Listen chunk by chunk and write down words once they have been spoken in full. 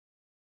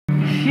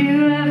If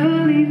you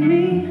ever leave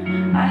me,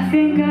 I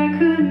think I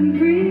couldn't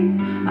breathe.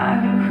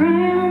 I would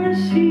cry on the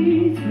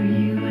sheets where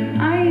you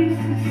and I used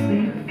to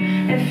sleep.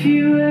 If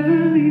you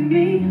ever leave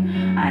me,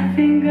 I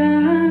think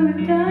I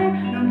would die.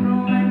 No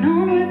going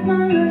on with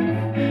my life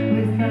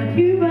without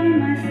you by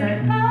my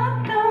side.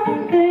 I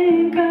don't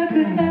think I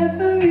could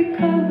ever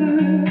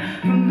recover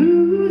from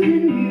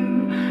losing you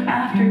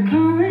after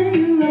calling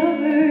you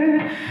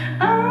lover.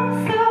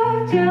 I'm so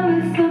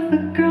jealous of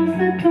the girls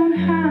that don't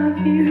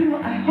have you.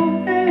 I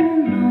hope they will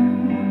know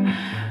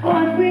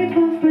what we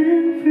both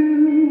went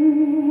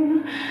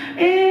through.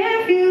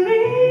 If you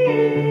leave,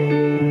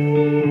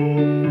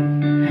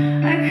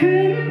 I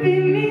couldn't be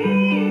me.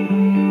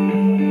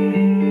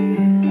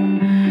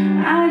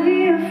 I'd be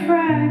a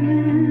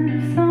fragment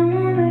of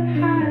someone that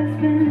has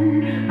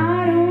been.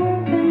 I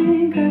don't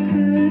think I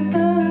could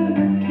love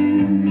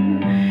again.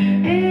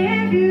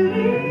 If you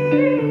leave,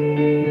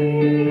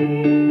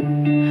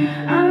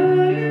 I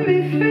wouldn't be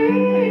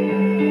free.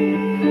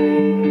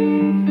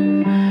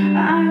 I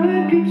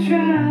would be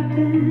trapped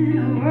in a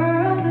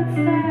world that's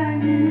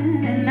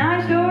stagnant, and I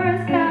sure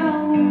as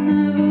hell will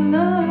never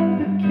love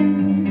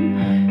again.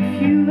 If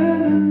you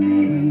ever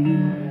leave,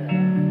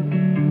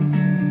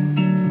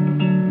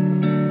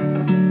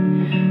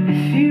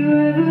 if you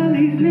ever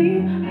leave me,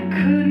 I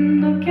couldn't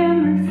look at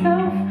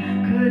myself,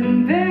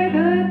 couldn't bear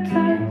the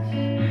touch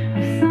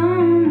of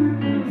someone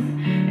else.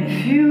 If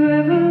you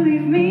ever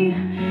leave me,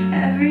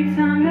 every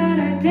time that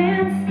I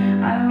dance,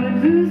 I would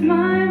lose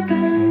my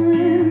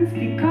balance,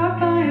 be caught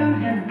by your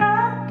hand. I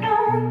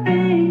don't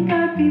think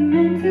I'd be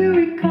meant to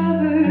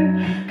recover,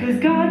 'cause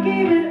God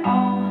gave it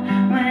all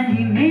when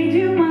He made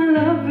you my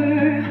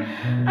lover.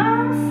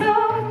 I'm so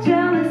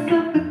jealous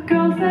of the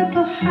girls that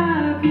will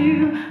have you.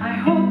 I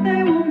hope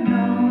they will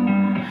know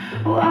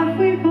what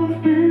we both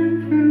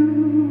went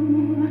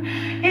through.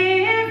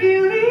 If you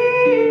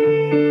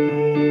leave,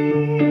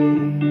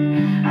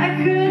 I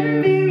couldn't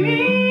be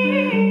me.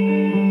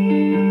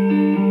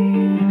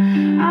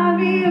 I'd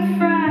be a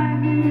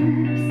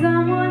fragment of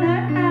someone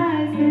that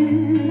has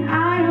been.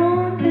 I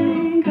don't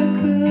think I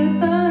could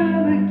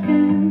love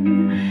again.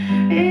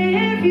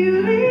 If you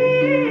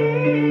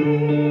leave,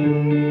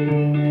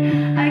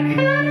 I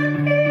couldn't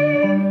be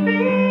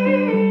free.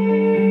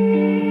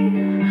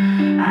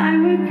 I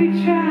would be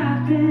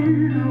trapped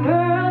in a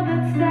world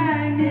that's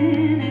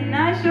stagnant, and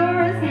I sure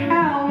as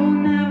hell will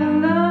never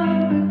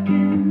love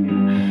again.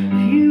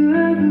 If you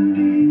ever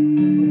leave,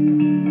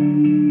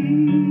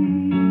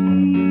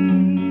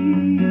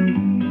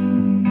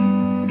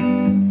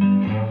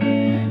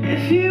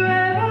 if you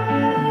ever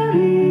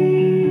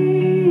leave,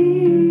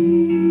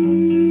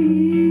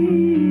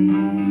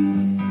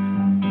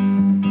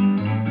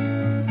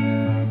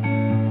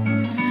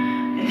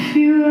 if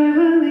you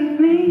ever leave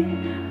me,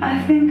 I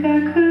think I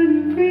couldn't